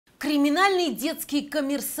Криминальный детский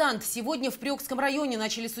коммерсант. Сегодня в Приокском районе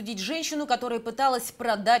начали судить женщину, которая пыталась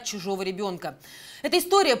продать чужого ребенка. Эта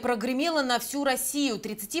история прогремела на всю Россию.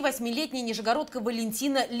 38-летняя нижегородка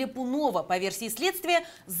Валентина Ляпунова, по версии следствия,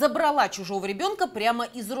 забрала чужого ребенка прямо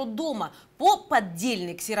из роддома по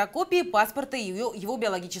поддельной ксерокопии паспорта его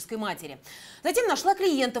биологической матери. Затем нашла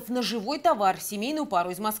клиентов на «Живой товар», семейную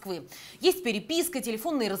пару из Москвы. Есть переписка,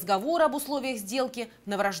 телефонные разговоры об условиях сделки.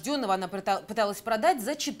 Новорожденного она пыталась продать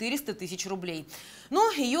за 400 тысяч рублей.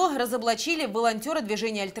 Но ее разоблачили волонтеры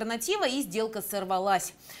движения «Альтернатива», и сделка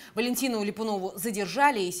сорвалась. Валентину Ляпунову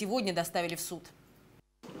задержали и сегодня доставили в суд.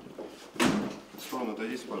 Сторону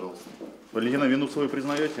дадите, пожалуйста. Валентина, вину свою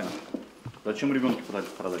признаете? Зачем ребенка пытались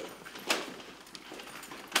продать?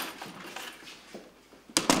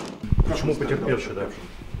 Почему потерпевший, да?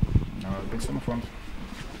 Пенсионный фонд.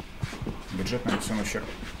 Бюджетный пенсионный ущерб.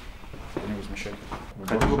 Не возмещать.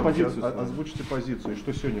 Озвучите позицию. И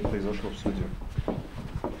что сегодня произошло в суде?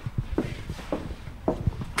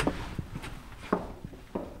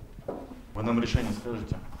 Вы нам решение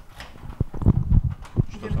скажете?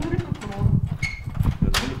 Что Вернули там? прокурору.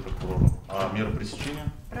 Вернули прокурору. А мера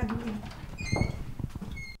пресечения? Продлили.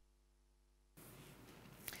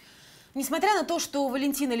 Несмотря на то, что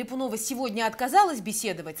Валентина Ляпунова сегодня отказалась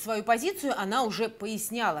беседовать, свою позицию она уже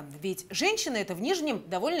поясняла. Ведь женщина – это в Нижнем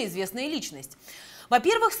довольно известная личность.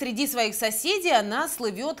 Во-первых, среди своих соседей она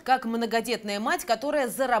слывет как многодетная мать, которая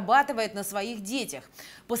зарабатывает на своих детях.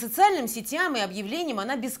 По социальным сетям и объявлениям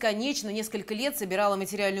она бесконечно несколько лет собирала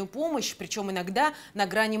материальную помощь, причем иногда на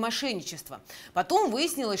грани мошенничества. Потом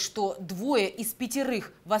выяснилось, что 2 из 5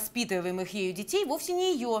 воспитываемых ею детей вовсе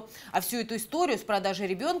не ее. А всю эту историю с продажей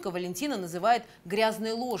ребенка Валентина называет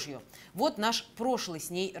грязной ложью. Вот наш прошлый с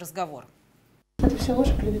ней разговор. Это все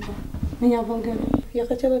ложь, клевета. Меня оболгали. Я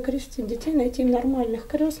хотела крестить детей, найти им нормальных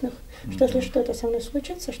крестных, что если что-то со мной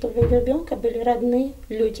случится, чтобы у ребенка были родные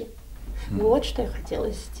люди. Вот что я хотела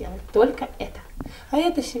сделать. Только это. А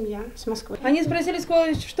это семья с Москвы. Они спросили,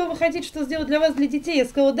 сказали, что вы хотите, что сделать для вас, для детей. Я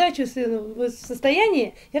сказала, дачу, вы в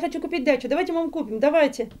состоянии? Я хочу купить дачу. Давайте мы вам купим,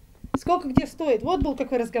 давайте. Сколько где стоит? Вот был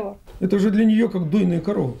какой разговор. Это же для нее как дойная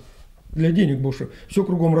корова. Для денег больше. Все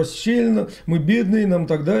кругом расселено, мы бедные, нам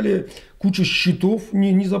так далее. Куча счетов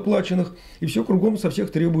не заплаченных. И все кругом со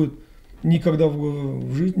всех требует. Никогда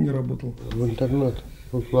в жизни не работал. В интернет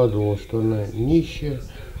выкладывал, что она нищая,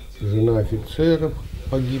 жена офицеров,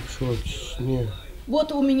 погибшего в Чечне.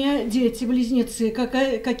 Вот у меня дети-близнецы.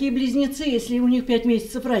 Какие близнецы, если у них 5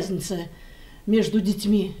 месяцев разница между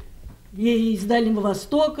детьми? Ей из Дальнего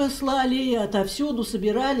Востока слали, отовсюду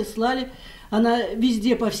собирали, слали. Она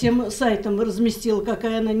везде по всем сайтам разместила,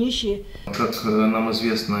 какая она нищая. Как нам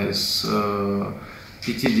известно, из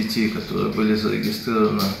 5 детей, которые были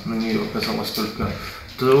зарегистрированы, на нее оказалось только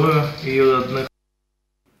 3 ее родных.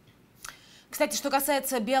 Кстати, что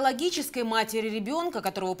касается биологической матери ребенка,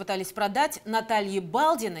 которого пытались продать, Натальи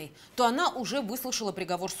Балдиной, то она уже выслушала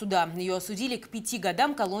приговор суда. Ее осудили к 5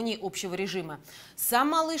 годам колонии общего режима. Сам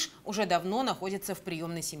малыш уже давно находится в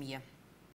приемной семье.